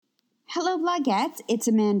Hello, Vlogettes. It's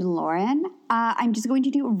Amanda Lauren. I'm just going to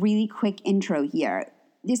do a really quick intro here.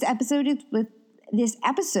 This episode is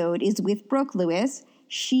with Brooke Lewis.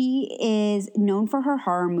 She is known for her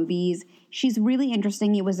horror movies. She's really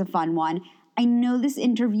interesting. It was a fun one. I know this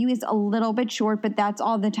interview is a little bit short, but that's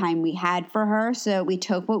all the time we had for her, so we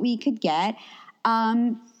took what we could get.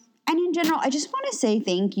 And in general, I just want to say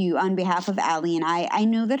thank you on behalf of Allie and I. I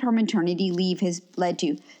know that her maternity leave has led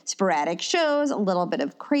to sporadic shows, a little bit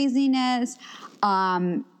of craziness,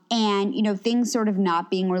 and, things sort of not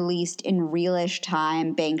being released in realish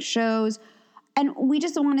time, bank shows. And we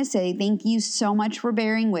just want to say thank you so much for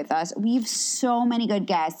bearing with us. We have so many good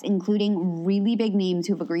guests, including really big names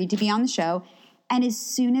who have agreed to be on the show. And as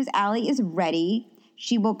soon as Allie is ready,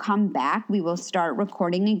 she will come back. We will start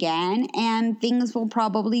recording again, and things will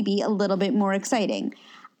probably be a little bit more exciting.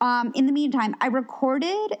 In the meantime, I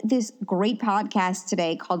recorded this great podcast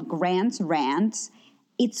today called Grant's Rants.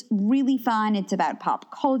 It's really fun. It's about pop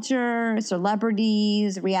culture,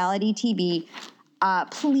 celebrities, reality TV.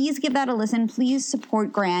 Please give that a listen. Please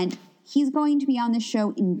support Grant. He's going to be on the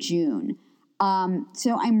show in June.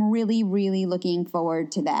 So I'm really, really looking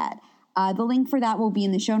forward to that. The link for that will be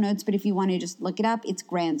in the show notes, but if you want to just look it up, it's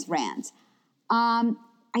Grant's Rants. I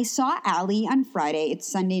saw Allie on Friday.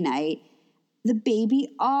 It's Sunday night. The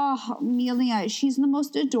baby, Amelia, she's the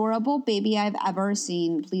most adorable baby I've ever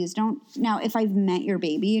seen. Please don't. Now, if I've met your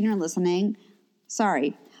baby and you're listening,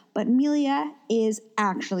 sorry. But Amelia is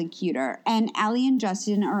actually cuter. And Allie and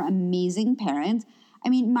Justin are amazing parents. I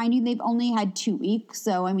mean, mind you, they've only had 2 weeks.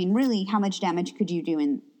 So, I mean, really, how much damage could you do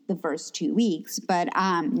in the first 2 weeks? But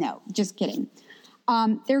no, just kidding.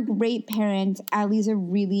 They're great parents. Allie's a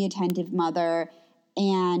really attentive mother.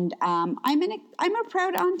 And I'm a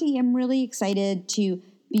proud auntie. I'm really excited to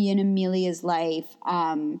be in Amelia's life.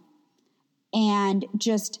 And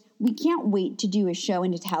just... we can't wait to do a show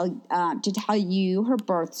and to tell you her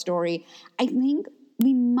birth story. I think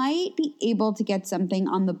we might be able to get something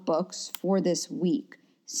on the books for this week.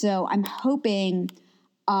 So I'm hoping,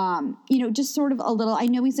 just sort of a little. I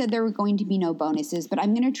know we said there were going to be no bonuses, but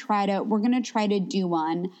we're going to try to do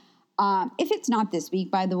one. If it's not this week,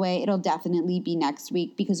 by the way, it'll definitely be next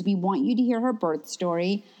week because we want you to hear her birth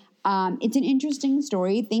story. It's an interesting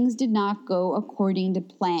story. Things did not go according to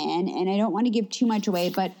plan, and I don't want to give too much away,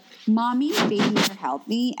 but mommy and baby are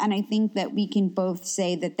healthy, and I think that we can both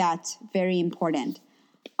say that that's very important.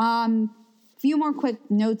 Few more quick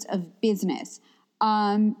notes of business.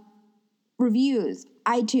 Reviews,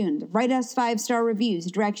 iTunes, write us 5-star reviews.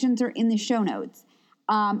 Directions are in the show notes.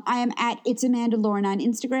 I am at It's Amanda Lauren on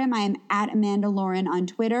Instagram. I am at Amanda Lauren on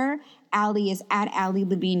Twitter. Allie is at Allie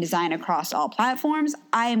Levine Design across all platforms.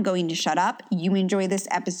 I am going to shut up. You enjoy this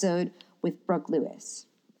episode with Brooke Lewis.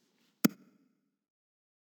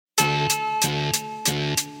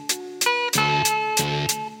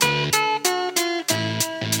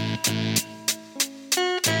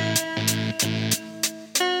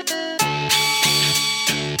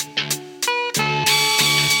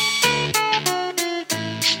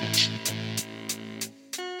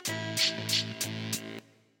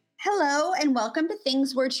 Hello and welcome to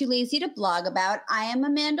Things We're Too Lazy to Blog About. I am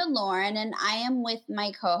Amanda Lauren and I am with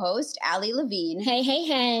my co-host, Allie Levine. Hey, hey,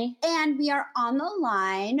 hey. And we are on the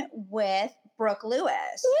line with Brooke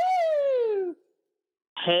Lewis. Woo!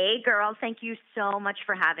 Hey, girls. Thank you so much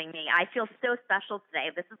for having me. I feel so special today.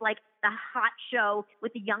 This is like the hot show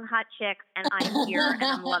with the young hot chicks, and I'm here, and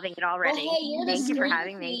I'm loving it already. Well, hey, Thank you for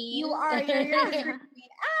having me. You are. You're the scream queen.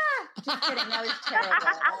 Just kidding. That was terrible.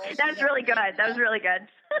 That was really good. That was really good.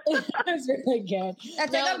 That was really good.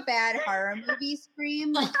 That's like a bad horror movie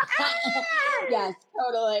scream. Like, Yes,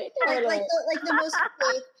 totally. Like the most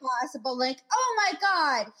fake possible. Like, oh my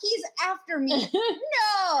God, he's after me.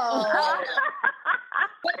 No.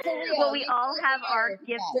 But for real, well, we all have our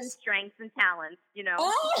gifts yes. and strengths and talents, you know.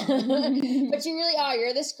 But you really are.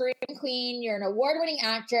 You're the scream queen. You're an award-winning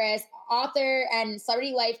actress, author, and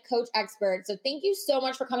celebrity life coach expert. So thank you so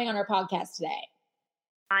much for coming on our podcast today.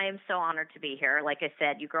 I am so honored to be here. Like I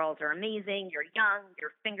said, you girls are amazing. You're young.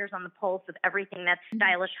 Your fingers on the pulse of everything that's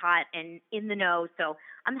stylish, hot, and in the know. So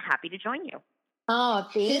I'm happy to join you. Oh,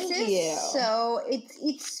 thank you.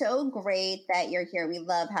 It's so great that you're here. We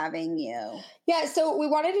love having you. Yeah, so we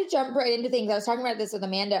wanted to jump right into things. I was talking about this with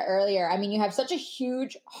Amanda earlier. I mean, you have such a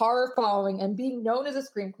huge horror following, and being known as a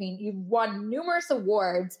scream queen, you've won numerous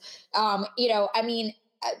awards.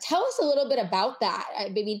 Tell us a little bit about that. I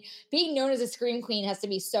mean, being known as a scream queen has to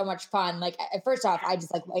be so much fun. Like, first off, I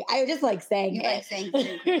just like saying you it. like saying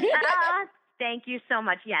Thank you so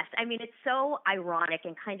much. Yes. I mean, it's so ironic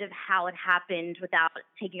and kind of how it happened without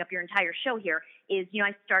taking up your entire show here is,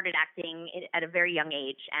 I started acting at a very young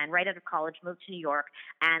age and right out of college moved to New York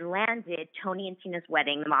and landed Tony and Tina's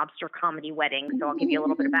Wedding, the mobster comedy wedding. So I'll give you a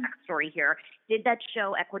little bit of backstory here. Did that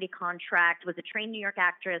show, Equity Contract, was a trained New York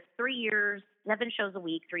actress, 3 years, 7 shows a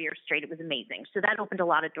week, 3 years straight. It was amazing. So that opened a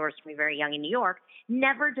lot of doors for me very young in New York.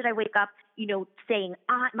 Never did I wake up, saying,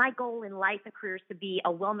 my goal in life and career is to be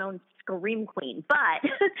a well-known scream queen. But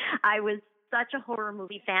I was such a horror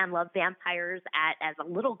movie fan, loved vampires as a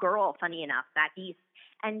little girl, funny enough, back east.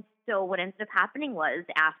 And so what ended up happening was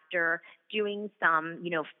after doing some,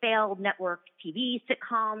 failed network TV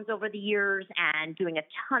sitcoms over the years and doing a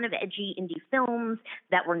ton of edgy indie films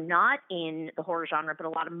that were not in the horror genre, but a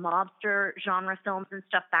lot of mobster genre films and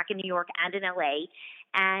stuff back in New York and in LA.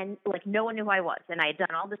 And no one knew who I was. And I had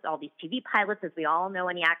done all these TV pilots, as we all know,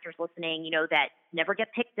 any actors listening, that never get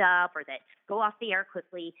picked up or that go off the air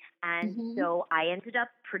quickly. And so I ended up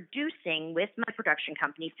producing with my production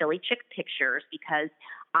company, Philly Chick Pictures, because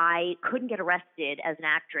I couldn't get arrested as an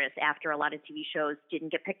actress after a lot of TV shows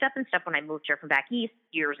didn't get picked up and stuff when I moved here from back east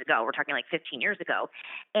years ago. We're talking 15 years ago.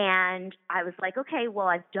 And I was like, okay, well,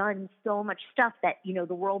 I've done so much stuff that,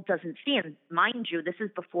 the world doesn't see. And mind you, this is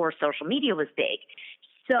before social media was big.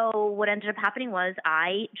 So what ended up happening was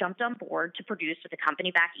I jumped on board to produce with a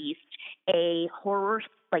company back east a horror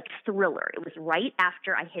thriller. It was right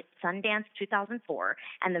after I hit Sundance 2004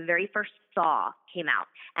 and the very first Saw came out.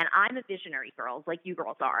 And I'm a visionary girl, like you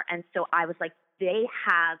girls are. And so I was like,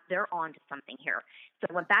 they're on to something here. So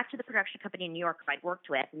I went back to the production company in New York I'd worked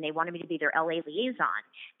with, and they wanted me to be their LA liaison.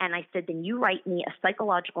 And I said, then you write me a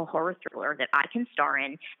psychological horror thriller that I can star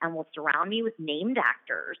in and will surround me with named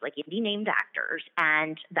actors, indie named actors.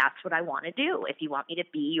 And that's what I want to do if you want me to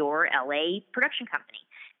be your LA production company.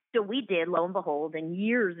 So we did, lo and behold, and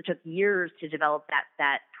it took years to develop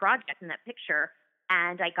that project and that picture.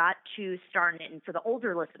 And I got to star in it. And for the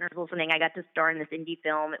older listeners listening, I got to star in this indie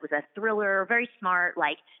film. It was a thriller, very smart,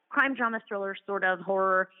 crime drama thriller, sort of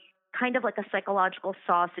horror, kind of like a psychological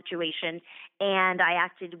Saw situation. And I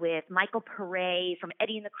acted with Michael Pare from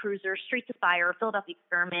Eddie and the Cruiser, Streets of Fire, Philadelphia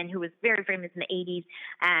Experiment, who was very famous in the 80s,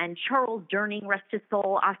 and Charles Durning, rest his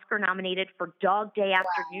soul, Oscar nominated for Dog Day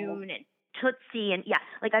Afternoon and Tootsie. And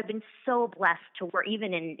I've been so blessed to work,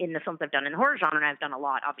 even in the films I've done in the horror genre, and I've done a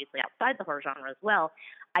lot, obviously, outside the horror genre as well.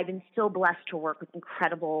 I've been so blessed to work with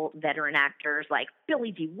incredible veteran actors like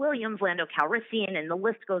Billy D. Williams, Lando Calrissian, and the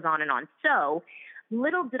list goes on and on. So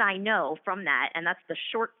little did I know from that, and that's the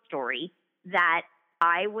short story, that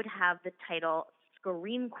I would have the title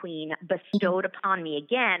Scream Queen bestowed upon me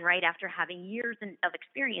again, right after having years of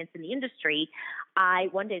experience in the industry.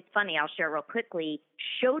 One day, it's funny, I'll share real quickly,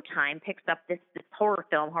 Showtime picks up this horror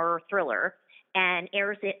film, thriller, and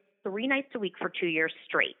airs it 3 nights a week for 2 years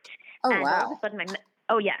straight. Oh, and wow. All of a sudden,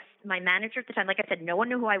 my manager at the time, like I said, no one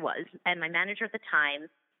knew who I was, and my manager at the time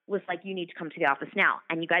was like, you need to come to the office now.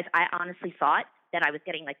 And you guys, I honestly thought that I was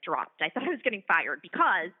getting dropped. I thought I was getting fired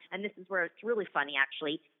because, and this is where it's really funny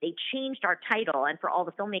actually, they changed our title. And for all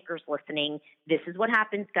the filmmakers listening, this is what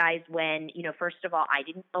happens, guys, when, first of all, I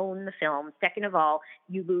didn't own the film. Second of all,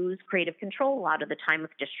 you lose creative control a lot of the time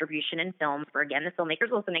with distribution in films for, again, the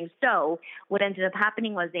filmmakers listening. So what ended up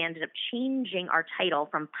happening was they ended up changing our title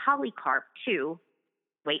from Polycarp to,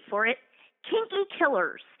 wait for it, Kinky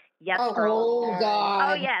Killers. Yes, girls. Oh,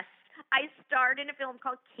 God. Oh, yes. I starred in a film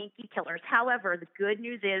called Kinky Killers. However, the good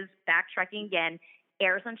news is, backtracking again,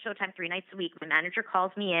 airs on Showtime 3 nights a week. My manager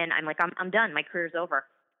calls me in. I'm like, I'm done. My career's over.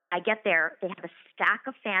 I get there. They have a stack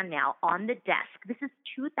of fan mail on the desk. This is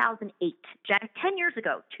 2008, 10 years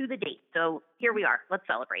ago to the date. So here we are. Let's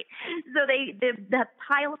celebrate. So the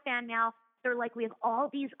pile of fan mail, they're like, we have all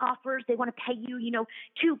these offers. They want to pay you,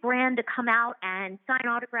 $2,000 to come out and sign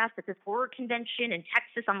autographs at this horror convention in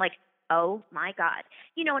Texas. I'm like, oh my God.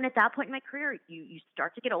 And at that point in my career, you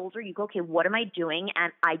start to get older. You go, okay, what am I doing?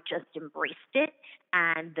 And I just embraced it.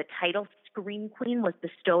 And the title Scream Queen was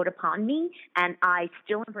bestowed upon me. And I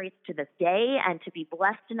still embrace to this day. And to be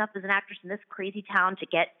blessed enough as an actress in this crazy town to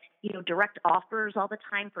get, direct offers all the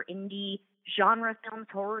time for indie genre films,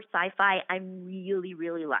 horror, sci-fi, I'm really,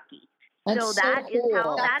 really lucky. That's so that cool. is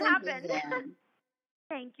how that That's happened. amazing.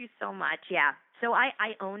 Thank you so much. Yeah. So I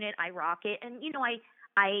own it. I rock it. And,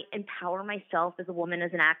 I empower myself as a woman,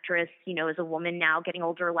 as an actress, as a woman now getting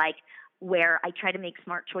older, where I try to make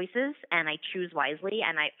smart choices and I choose wisely.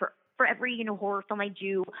 And for every, horror film I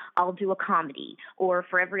do, I'll do a comedy, or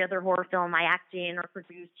for every other horror film I act in or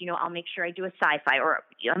produce, I'll make sure I do a sci-fi or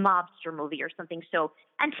a mobster movie or something. So,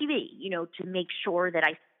 and TV, to make sure that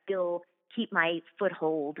I still keep my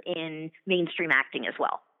foothold in mainstream acting as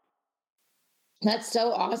well. That's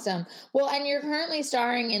so awesome. Well, and you're currently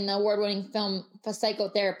starring in the award-winning film for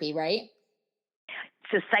Psychotherapy, right?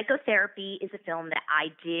 So Psychotherapy is a film that I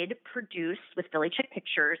did produce with Philly Chick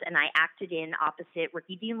Pictures, and I acted in opposite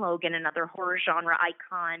Ricky Dean Logan, another horror genre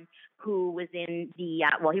icon who was in he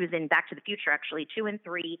was in Back to the Future, actually, 2 and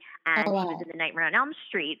 3, and Oh, he was wow. in the Nightmare on Elm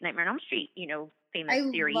Street,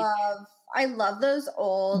 famous series. I love those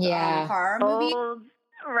old Yeah. horror movies. Oh,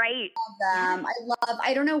 right. Them.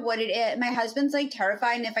 I don't know what it is. My husband's like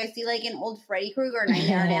terrified, and if I see like an old Freddy Krueger or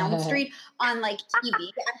Nightmare on Elm Street on like TV,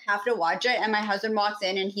 I have to watch it. And my husband walks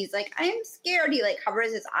in and he's like, I'm scared. He like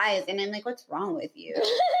covers his eyes, and I'm like, what's wrong with you?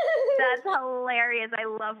 That's hilarious. I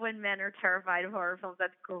love when men are terrified of horror films.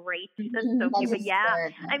 That's great. That's so That's cute. But yeah,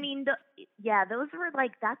 hysterical. I mean, those were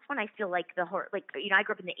like, that's when I feel like the horror, like, I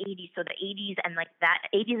grew up in the 80s. So the 80s and like that,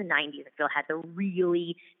 80s and 90s, I feel had the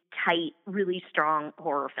really tight, really strong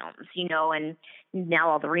horror films, and now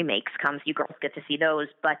all the remakes come, so you girls get to see those.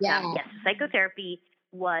 But Yeah. yes, Psychotherapy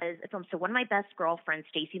was a film. So one of my best girlfriends,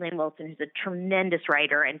 Stacey Lane Wilson, who's a tremendous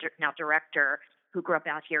writer and now director, who grew up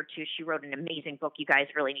out here too. She wrote an amazing book you guys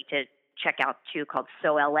really need to check out too, called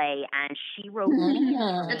So LA. And she wrote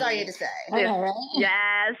That's all you had to say. I know,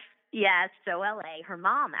 right? Yes, So LA. Her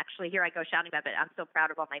mom, actually, here I go shouting about it. I'm so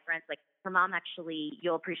proud of all my friends. Like, her mom, actually,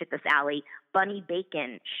 you'll appreciate this, Allie, Bunny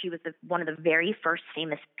Bacon. She was one of the very first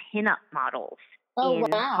famous pinup models in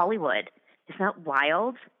Hollywood. Isn't that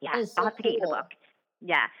wild? Yeah, That is so I'll have to get you the cool. book.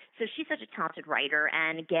 Yeah, so she's such a talented writer.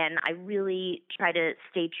 And again, I really try to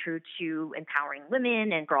stay true to empowering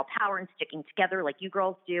women and girl power and sticking together like you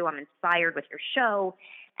girls do. I'm inspired with your show.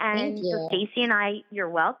 And Thank you. so Stacey and I, you're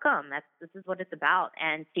welcome. This is what it's about.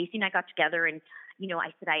 And Stacey and I got together, and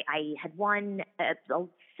I said I had won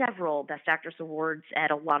several Best Actress awards at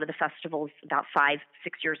a lot of the festivals about 5-6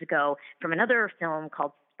 years ago from another film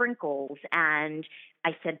called Sprinkles. And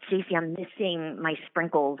I said, Stacey, I'm missing my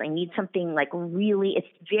Sprinkles. I need something like really.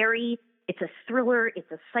 It's a thriller. It's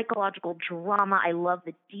a psychological drama. I love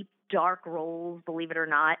the deep, dark roles, believe it or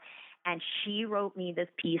not. And she wrote me this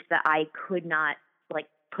piece that I could not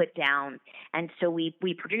put down. And so we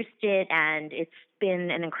produced it, and it's been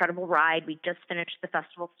an incredible ride. We just finished the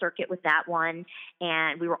festival circuit with that one,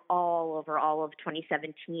 and we were all over all of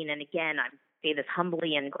 2017. And again, I say this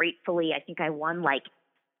humbly and gratefully, I think I won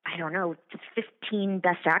just 15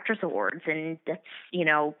 Best Actress awards, and that's,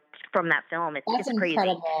 from that film. It's crazy.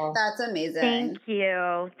 Incredible. That's amazing. Thank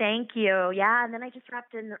you. Yeah, and then I just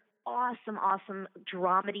wrapped in awesome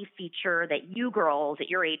dramedy feature that you girls at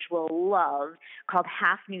your age will love, called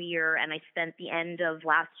Half New Year. And I spent the end of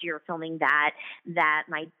last year filming that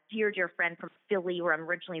my dear friend from Philly, where I'm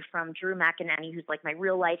originally from, Drew McEnany, who's like my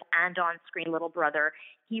real life and on-screen little brother,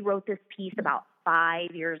 he wrote this piece about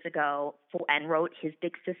 5 years ago and wrote his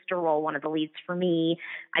big sister role, one of the leads for me.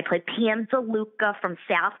 I played Pam DeLuca from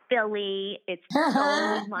South Philly. It's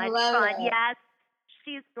so much fun. It. Yes.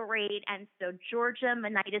 She's great. And so Georgia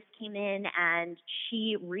Monitis came in and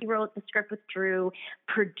she rewrote the script with Drew,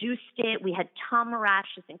 produced it. We had Tom Marash,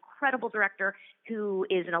 this incredible director who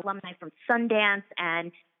is an alumni from Sundance,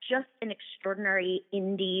 and just an extraordinary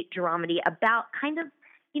indie dramedy about kind of,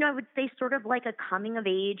 I would say sort of like a coming of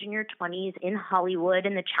age in your 20s in Hollywood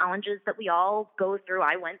and the challenges that we all go through,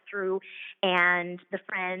 I went through, and the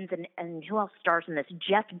friends, and who else stars in this?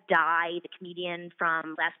 Jeff Dye, the comedian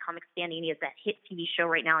from Last Comic Standing. He has that hit TV show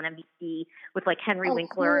right now on NBC with like Henry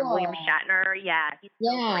Winkler and William Shatner. Yeah, he's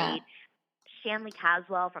so great. Shanley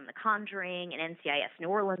Caswell from The Conjuring and NCIS New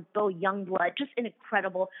Orleans, Bo Youngblood, just an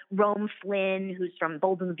incredible Rome Flynn, who's from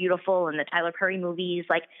Bold and the Beautiful and the Tyler Perry movies,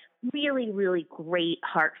 like really, really great,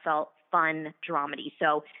 heartfelt, fun dramedy.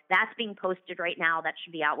 So that's being posted right now. That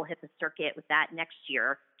should be out. We'll hit the circuit with that next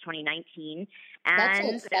year, 2019. And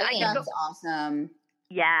That's exciting. That's awesome.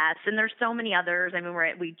 Yes, and there's so many others. I mean,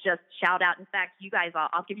 we just shout out. In fact, you guys,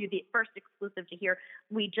 I'll give you the first exclusive to hear.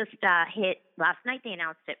 We just hit last night. They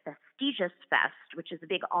announced it, Prestigious Fest, which is a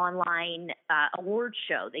big online award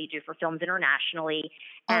show they do for films internationally,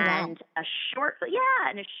 and a short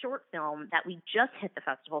film that we just hit the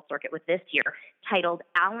festival circuit with this year, titled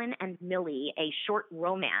Alan and Millie: A Short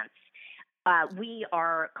Romance. We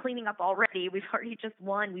are cleaning up already. We've already just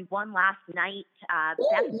won. We won last night. Best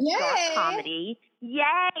Dark Comedy.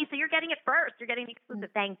 Yay! So you're getting it first. You're getting the exclusive.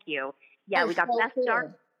 Thank you. Yeah, we got Best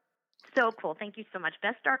Dark. So cool. Thank you so much.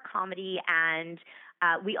 Best Dark Comedy. And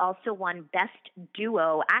we also won Best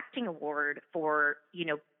Duo Acting Award for,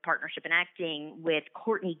 partnership in acting with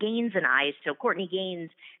Courtney Gaines and I. So Courtney Gaines,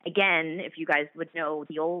 again, if you guys would know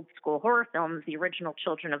the old school horror films, the original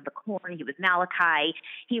Children of the Corn, he was Malachi.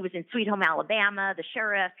 He was in Sweet Home Alabama, the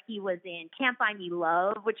sheriff. He was in Can't Buy Me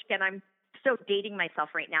Love, which again, I'm so dating myself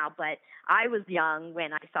right now, but I was young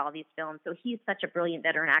when I saw these films. So he's such a brilliant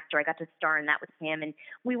veteran actor. I got to star in that with him, and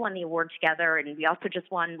we won the award together. And we also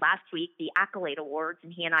just won last week the Accolade Awards,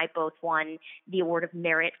 and he and I both won the Award of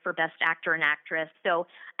Merit for Best Actor and Actress. So,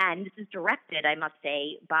 and this is directed, I must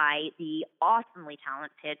say, by the awesomely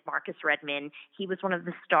talented Marcus Redman. He was one of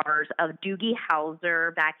the stars of Doogie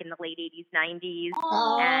Howser back in the late 80s, 90s.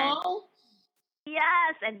 Oh.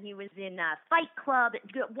 Yes, and he was in Fight Club.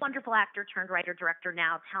 Wonderful actor turned writer director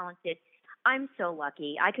now, talented. I'm so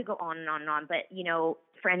lucky. I could go on and on and on, but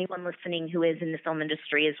for anyone listening who is in the film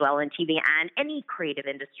industry as well, and TV and any creative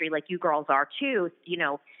industry, like you girls are too,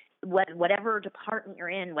 whatever department you're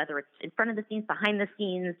in, whether it's in front of the scenes, behind the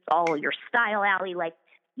scenes, all your style alley,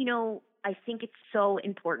 I think it's so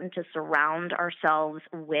important to surround ourselves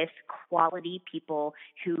with quality people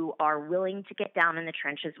who are willing to get down in the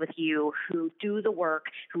trenches with you, who do the work,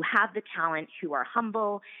 who have the talent, who are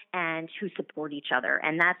humble, and who support each other.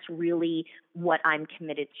 And that's really what I'm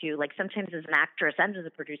committed to. Like sometimes as an actress and as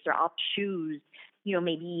a producer, I'll choose,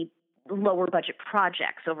 maybe lower budget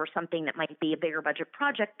projects over something that might be a bigger budget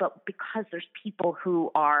project, but because there's people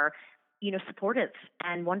who are supportive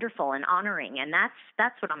and wonderful and honoring. And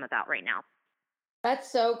that's what I'm about right now.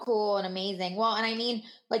 That's so cool and amazing. Well, and I mean,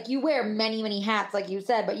 like you wear many, many hats, like you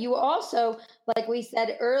said, but you also, like we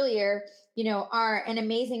said earlier, are an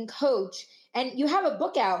amazing coach, and you have a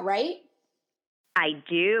book out, right? I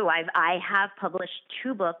do. I have published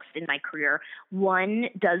 2 books in my career. One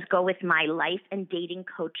does go with my life and dating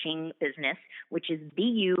coaching business, which is Be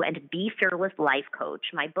You and Be Fearless Life Coach.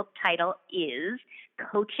 My book title is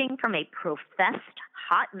Coaching from a Professed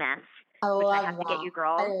Hot Mess. I have to get you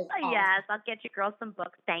girls. Awesome. Yes, I'll get you girls some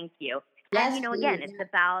books. Thank you. Yes, and again, it's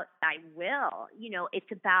about, I will,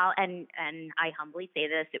 it's about, and I humbly say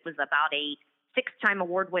this, it was about a 6-time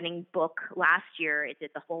award-winning book last year. It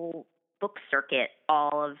did the whole book circuit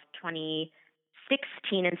all of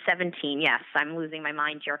 2016 and 17. Yes, I'm losing my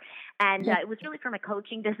mind here. And it was really for my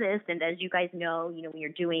coaching business. And as you guys know, when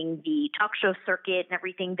you're doing the talk show circuit and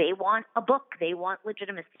everything, they want a book. They want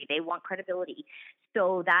legitimacy. They want credibility.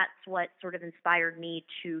 So that's what sort of inspired me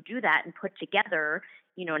to do that and put together,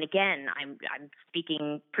 and again, I'm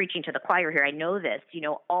preaching to the choir here. I know this,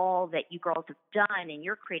 all that you girls have done in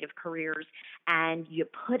your creative careers, and you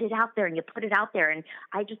put it out there and you put it out there. And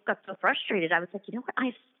I just got so frustrated. I was like, what? I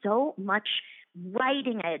have so much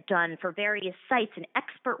writing I had done for various sites and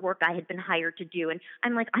expert work I had been hired to do. And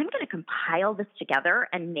I'm like, I'm going to compile this together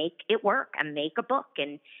and make it work and make a book.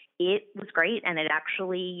 And it was great. And it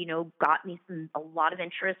actually, got me a lot of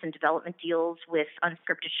interest and development deals with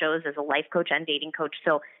unscripted shows as a life coach and dating coach.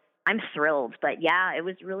 So I'm thrilled. But yeah, it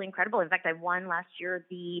was really incredible. In fact, I won last year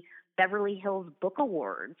the Beverly Hills Book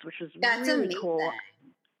Awards, which was really amazing. Cool.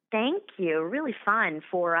 Thank you. Really fun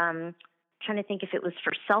for, trying to think if it was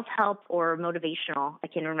for self-help or motivational. I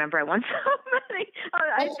can't remember. I won so many.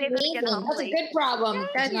 I say that again humbly. That's a good problem.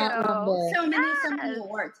 That's so many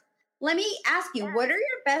awards. Let me ask you, what are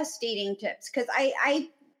your best dating tips? Because I'm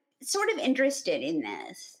sort of interested in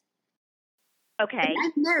this. Okay. And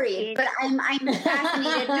I'm married, but I'm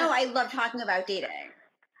fascinated. No, I love talking about dating.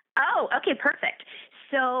 Oh, okay, perfect.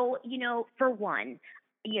 So, for one,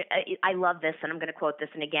 I love this, and I'm going to quote this.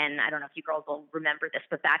 And again, I don't know if you girls will remember this,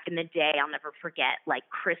 but back in the day, I'll never forget, like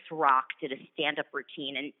Chris Rock did a stand-up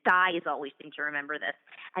routine, and guys always seem to remember this.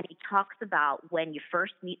 And he talks about when you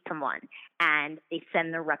first meet someone and they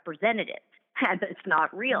send their representative, and it's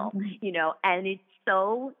not real, and it's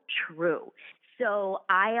so true. So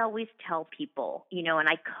I always tell people, and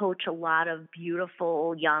I coach a lot of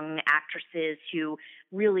beautiful young actresses who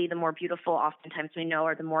really, the more beautiful oftentimes we know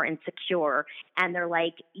are the more insecure. And they're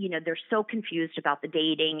like, they're so confused about the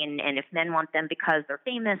dating and if men want them because they're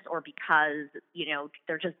famous or because,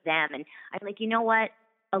 they're just them. And I'm like, you know what?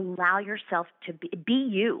 Allow yourself to be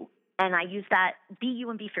you. And I use that, Be You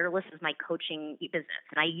and Be Fearless is my coaching business.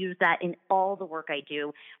 And I use that in all the work I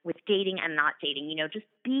do with dating and not dating. Just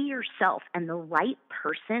be yourself, and the right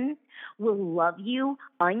person will love you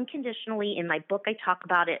unconditionally. In my book, I talk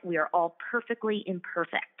about it. We are all perfectly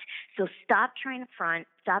imperfect. So stop trying to front.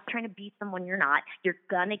 Stop trying to be someone you're not. You're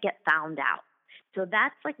going to get found out. So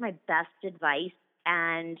that's like my best advice.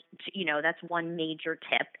 And, that's one major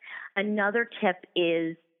tip. Another tip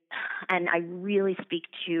is, and I really speak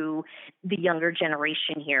to the younger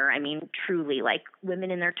generation here. I mean, truly, like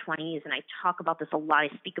women in their 20s, and I talk about this a lot. I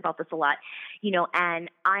speak about this a lot, and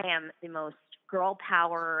I am the most girl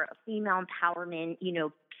power, female empowerment,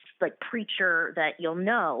 like preacher that you'll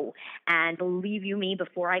know. And believe you me,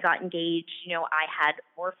 before I got engaged, I had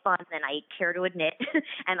more fun than I care to admit.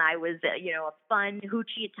 And I was, a fun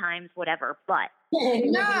hoochie at times, whatever. But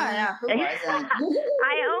No, who wasn't?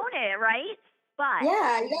 I own it, right? But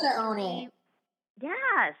Yeah, you gotta own it.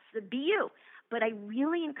 yes, be you. But I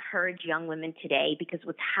really encourage young women today, because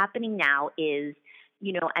what's happening now is,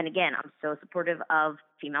 and again, I'm so supportive of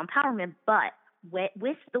female empowerment, but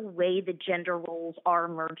with the way the gender roles are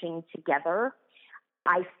merging together,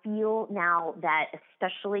 I feel now that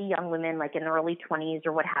especially young women, like in their early 20s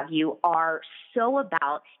or what have you, are so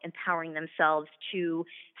about empowering themselves to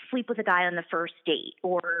sleep with a guy on the first date,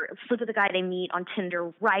 or sleep with a guy they meet on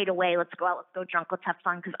Tinder right away. Let's go out, let's go drunk, let's have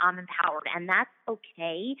fun because I'm empowered. And that's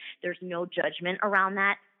okay. There's no judgment around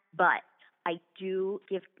that. But I do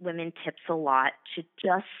give women tips a lot to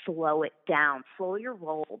just slow it down, slow your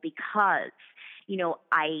roll, because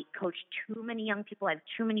I coach too many young people. I have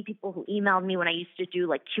too many people who emailed me when I used to do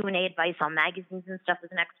like Q&A advice on magazines and stuff as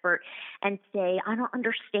an expert, and say, I don't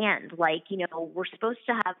understand. Like, we're supposed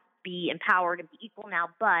to be empowered and be equal now,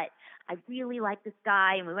 but I really like this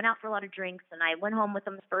guy, and we went out for a lot of drinks, and I went home with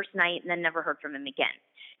him the first night and then never heard from him again.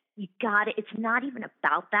 You got it. It's not even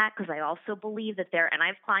about that, because I also believe that and I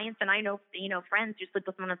have clients and I know, friends who sleep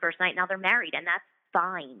with them on the first night. Now they're married, and that's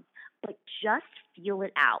fine. But just feel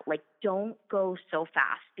it out. Like, don't go so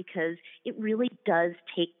fast, because it really does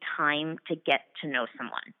take time to get to know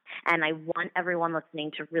someone. And I want everyone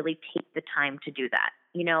listening to really take the time to do that.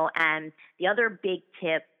 And the other big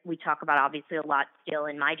tip we talk about obviously a lot still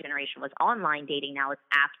in my generation was online dating. Now it's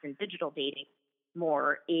apps and digital dating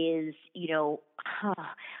more, is,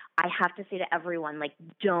 I have to say to everyone, like,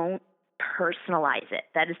 don't personalize it.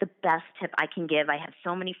 That is the best tip I can give. I have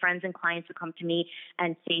so many friends and clients who come to me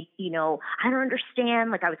and say, I don't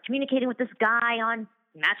understand. Like, I was communicating with this guy on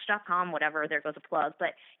Match.com, whatever, there goes a plug, but,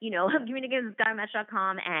 I'm communicating with this guy on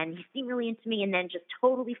Match.com, and he seemed really into me, and then just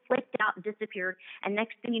totally flicked out and disappeared. And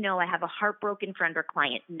next thing you know, I have a heartbroken friend or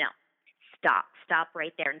client. No. Stop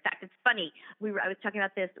right there. In fact, it's funny. I was talking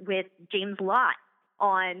about this with James Lott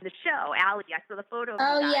on the show. Allie, I saw the photo of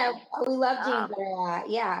Oh, yeah. We love James a lot.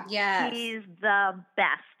 Yeah. Yes. He's the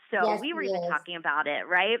best. So Yes, we were he even is. talking about it,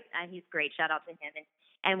 right? And he's great. Shout out to him.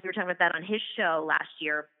 And we were talking about that on his show last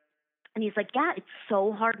year. And he's like, yeah, it's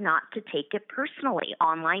so hard not to take it personally,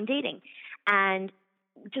 online dating. And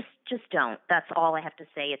just don't. That's all I have to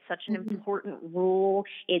say. It's such an important rule.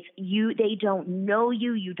 It's they don't know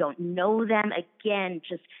you. You don't know them. Again,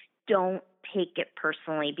 just don't take it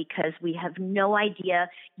personally, because we have no idea.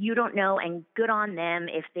 You don't know, and good on them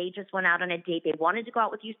if they just went out on a date. They wanted to go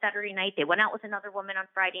out with you Saturday night. They went out with another woman on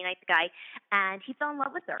Friday night, the guy, and he fell in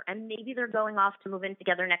love with her. And maybe they're going off to move in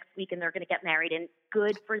together next week, and they're going to get married, and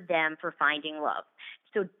good for them for finding love.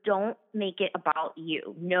 So don't make it about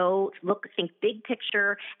you. Think big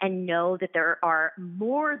picture, and know that there are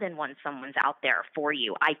more than one someone's out there for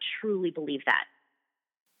you. I truly believe that.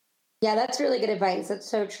 Yeah, that's really good advice. That's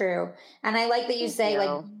so true. And I like that you say,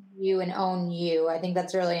 like, you and own you. I think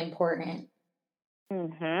that's really important.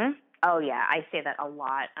 Oh, yeah. I say that a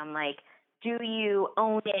lot. I'm like, do you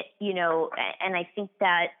own it? And I think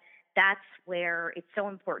that's where it's so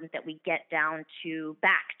important that we get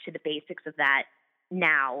back to the basics of that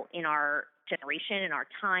now in our generation, in our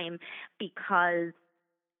time, because,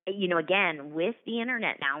 again, with the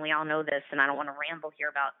internet now, we all know this, and I don't want to ramble here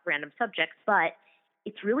about random subjects, but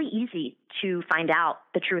it's really easy to find out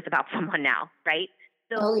the truth about someone now, right?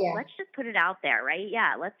 So let's just put it out there, right?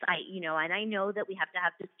 Yeah, and I know that we have to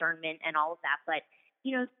have discernment and all of that, but,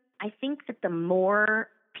 I think that the more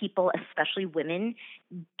people, especially women,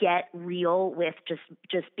 get real with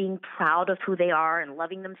just being proud of who they are and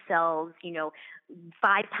loving themselves,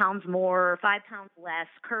 5 pounds more, 5 pounds less,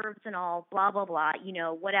 curves and all, blah, blah, blah,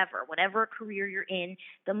 whatever career you're in,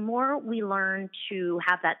 the more we learn to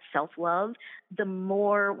have that self-love, the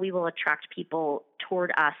more we will attract people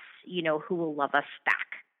toward us, who will love us back.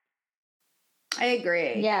 I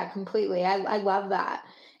agree. Yeah, completely. I love that.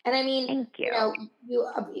 And I mean, thank you. You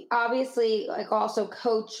obviously like also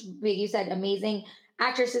coach, like you said, amazing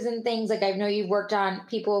actresses and things. Like I know you've worked on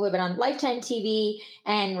people who have been on Lifetime TV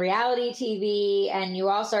and reality TV, and you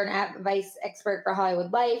also are an advice expert for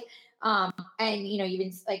Hollywood Life. And you've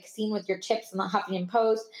been like seen with your tips in the Huffington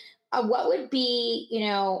Post. What would be,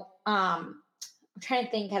 I'm trying to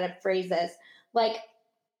think how to phrase this. Like,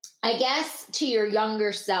 I guess to your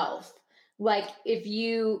younger self, like if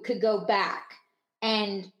you could go back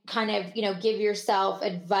and kind of, give yourself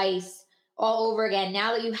advice all over again,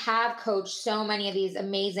 now that you have coached so many of these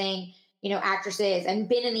amazing, actresses and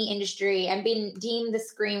been in the industry and been deemed the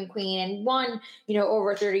Scream Queen and won,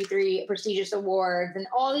 over 33 prestigious awards and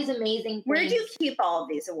all these amazing things. Where do you keep all of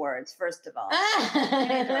these awards, first of all?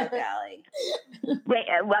 Wait,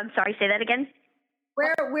 I'm sorry, say that again.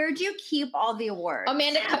 Where do you keep all the awards?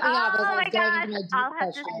 Amanda cut me off as I was going into my deep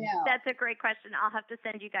question. That's a great question. I'll have to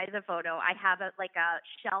send you guys a photo. I have a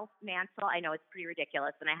shelf mantle. I know it's pretty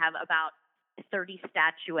ridiculous, and I have about 30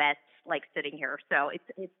 statuettes like sitting here, so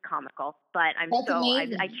it's comical. But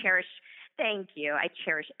I cherish. Thank you. I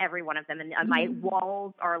cherish every one of them, and my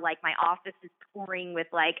walls are like my office is pouring with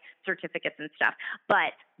like certificates and stuff.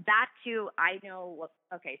 But that too, I know.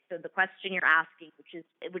 Okay, so the question you're asking,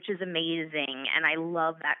 which is amazing, and I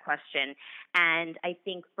love that question. And I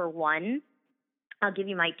think for one, I'll give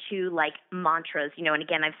you my two like mantras. And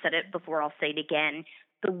again, I've said it before. I'll say it again.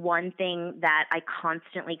 The one thing that I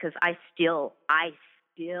constantly, because I still,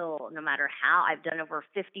 no matter how I've done over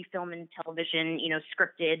 50 film and television,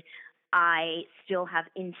 scripted, I still have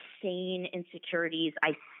insane insecurities.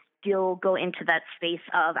 I still go into that space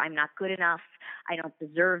of I'm not good enough. I don't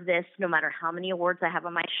deserve this, no matter how many awards I have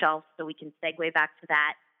on my shelf. So we can segue back to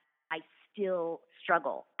that. I still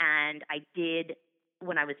struggle. And I did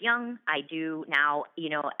when I was young. I do now,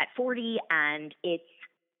 at 40, and it's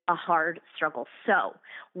a hard struggle. So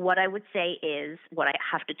what I would say is what I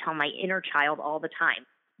have to tell my inner child all the time.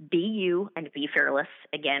 Be you and be fearless.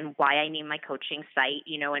 Again, why I name my coaching site,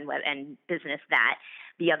 and web and business that.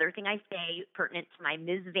 The other thing I say pertinent to my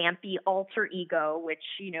Ms. Vampy alter ego, which,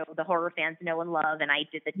 the horror fans know and love, and I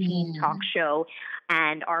did the teen talk show,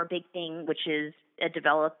 and our big thing, which is a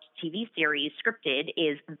developed TV series scripted,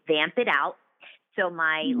 is vamp it out. So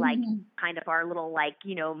my kind of our little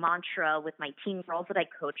mantra with my teen girls that I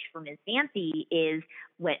coach for Ms. Vampy is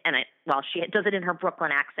she does it in her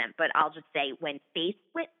Brooklyn accent, but I'll just say, when faced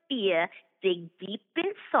with fear, dig deep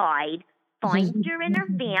inside, find your inner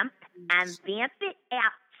vamp, and vamp it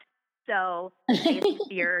out. So faced with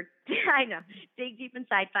fear, I know, dig deep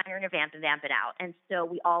inside, find your inner vamp, and vamp it out. And so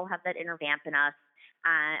we all have that inner vamp in us.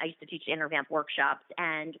 I used to teach inner vamp workshops,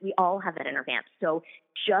 and we all have that inner vamp. So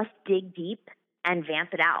just dig deep and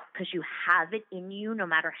vamp it out, because you have it in you no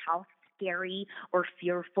matter how scary or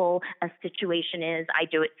fearful a situation is. I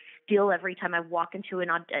do it still every time I walk into an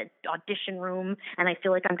audition room and I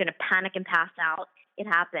feel like I'm going to panic and pass out. It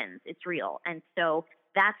happens. It's real. And so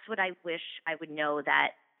that's what I wish I would know,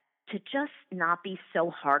 that to just not be so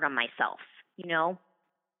hard on myself,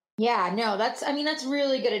 Yeah, no, that's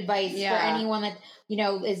really good advice for anyone that,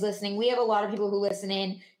 is listening. We have a lot of people who listen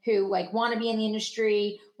in who want to be in the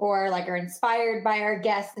industry or are inspired by our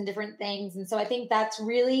guests and different things. And so I think that's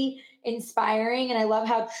really inspiring. And I love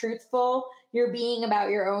how truthful you're being about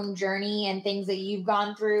your own journey and things that you've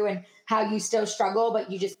gone through and how you still struggle,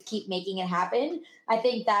 but you just keep making it happen. I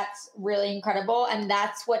think that's really incredible. And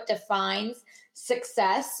that's what defines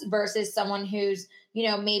success versus someone who's,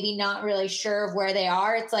 maybe not really sure of where they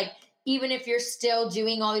are. It's even if you're still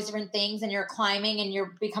doing all these different things and you're climbing and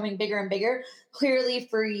you're becoming bigger and bigger, clearly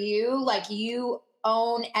for you, you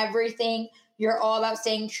own everything. You're all about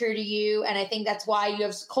staying true to you. And I think that's why you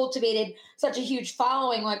have cultivated such a huge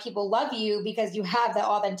following, why people love you, because you have that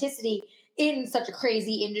authenticity in such a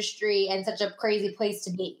crazy industry and such a crazy place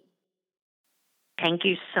to be. Thank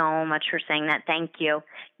you so much for saying that. Thank you.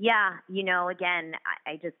 Yeah, again,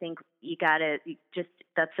 I just think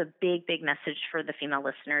that's a big, big message for the female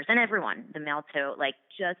listeners and everyone, the male too.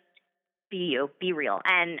 Just be you, be real.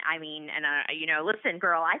 And listen,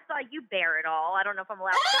 girl, I saw you bear it all. I don't know if I'm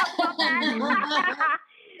allowed to talk about that.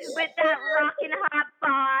 With that rockin' hot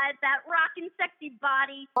bod, that rockin' sexy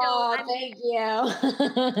body. So, thank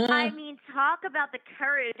you. Talk about the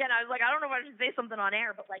courage. And I was like, I don't know if I should say something on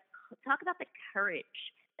air, but talk about the courage.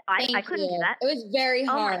 I couldn't do that. It was very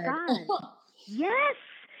hard. Oh my God. Yes.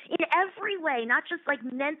 In every way, not just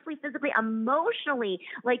mentally, physically, emotionally.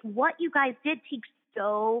 What you guys did takes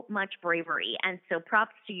so much bravery. And so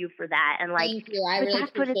props to you for that. And thank you. I really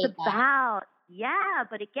that's what it's that. about. Yeah,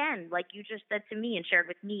 but again, you just said to me and shared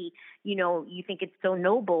with me, you think it's so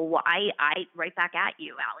noble. Well, I right back at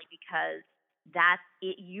you, Allie, because that's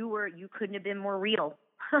it. You couldn't have been more real.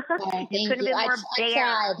 You couldn't have been more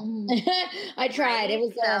bare. I tried. Right? It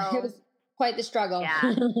was quite the struggle.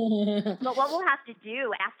 Yeah. But what we'll have to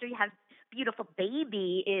do after you have beautiful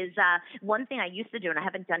baby is one thing I used to do, and I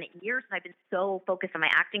haven't done it in years, and I've been so focused on my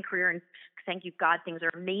acting career, and thank you God, things are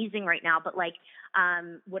amazing right now. But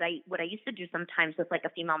what I used to do sometimes with a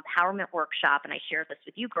female empowerment workshop, and I share this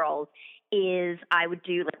with you girls, is I would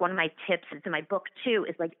do one of my tips, it's in my book too,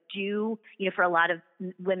 is do, for a lot of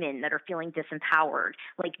women that are feeling disempowered,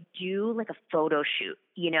 do a photo shoot,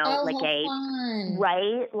 fun.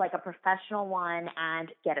 Right, a professional one, and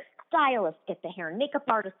get a stylist, get the hair and makeup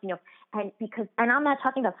artist, and I'm not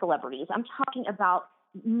talking about celebrities. I'm talking about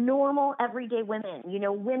normal, everyday women,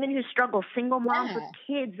 women who struggle, single moms with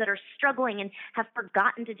kids that are struggling and have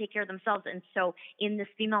forgotten to take care of themselves. And so in this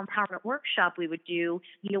female empowerment workshop, we would do,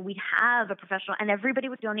 we'd have a professional and everybody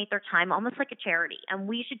would donate their time almost like a charity. And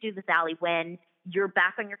we should do this, Allie, when you're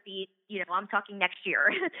back on your feet. I'm talking next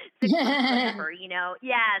year, 6 months, whatever,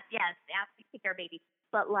 yes, after you take care of baby.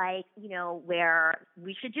 But where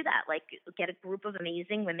we should do that, get a group of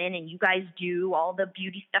amazing women and you guys do all the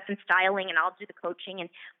beauty stuff and styling and I'll do the coaching and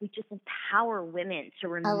we just empower women to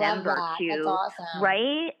remember to, That's awesome.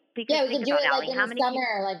 Right? Because we could do it in the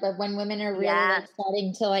summer, when women are really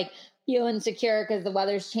starting to feel insecure because the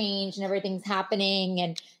weather's changed and everything's happening.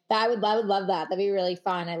 And I would love that. That'd be really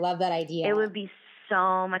fun. I love that idea. It would be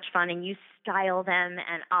so much fun. And you style them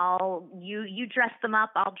and you dress them up,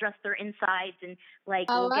 I'll dress their insides and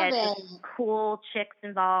we'll get cool chicks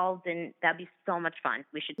involved and that'd be so much fun.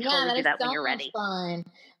 We should totally do that when you're ready. Fun.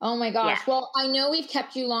 Oh my gosh. Yeah. Well, I know we've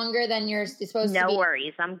kept you longer than you're supposed to be. No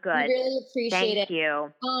worries. I'm good. I really appreciate it. Thank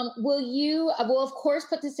you. We'll of course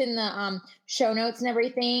put this in the show notes and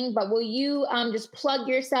everything, but will you just plug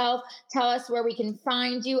yourself, tell us where we can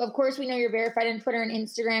find you? Of course, we know you're verified on Twitter and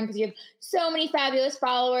Instagram because you have so many fabulous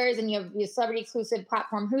followers and you have your celebrity exclusive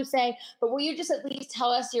platform, Husay, but will you just at least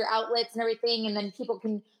tell us your outlets and everything, and then people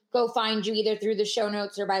can go find you either through the show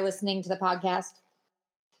notes or by listening to the podcast?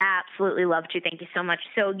 Absolutely love to. Thank you so much.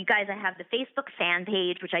 So you guys, I have the Facebook fan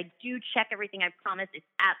page, which I do check everything. I promise. It's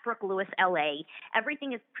at Brooke Lewis LA.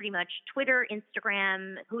 Everything is pretty much Twitter,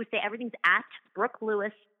 Instagram, Husay, everything's at Brooke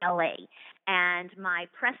Lewis LA. And my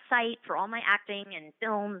press site for all my acting and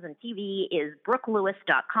films and TV is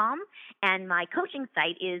brookelewis.com. And my coaching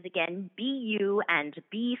site is, again, BU and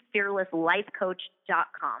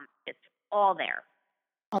BeFearlessLifeCoach.com. It's all there.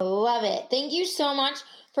 I love it. Thank you so much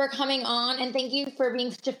for coming on, and thank you for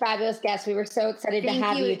being such a fabulous guest. We were so excited to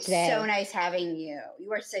have you today. It's so nice having you.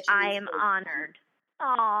 You are such. I am honored.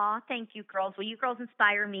 Aw, thank you, girls. Well, you girls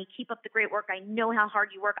inspire me. Keep up the great work. I know how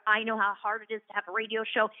hard you work. I know how hard it is to have a radio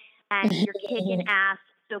show, and you're kicking ass.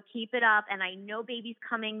 So keep it up. And I know baby's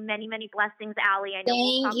coming. Many, many blessings, Allie. I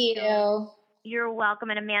know. Thank you. You're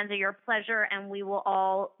welcome. And Amanda, your pleasure. And we will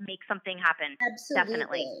all make something happen. Absolutely.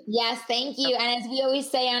 Definitely. Yes, thank you. And as we always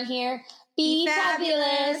say on here, be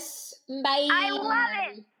fabulous. Bye. I love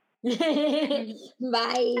it.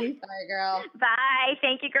 Bye. Bye, girl. Bye.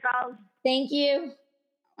 Thank you, girls. Thank you.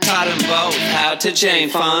 Taught them both how to Jane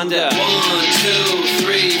Fonda. 1, 2,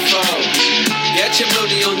 3, 4. Get your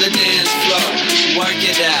booty on the dance floor. Work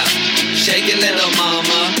it out. Shake it, little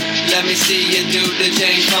mama. Let me see you do the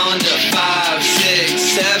Jane Fonda. 5, 6,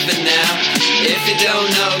 7 now. If you don't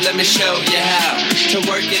know, let me show you how to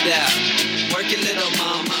work it out.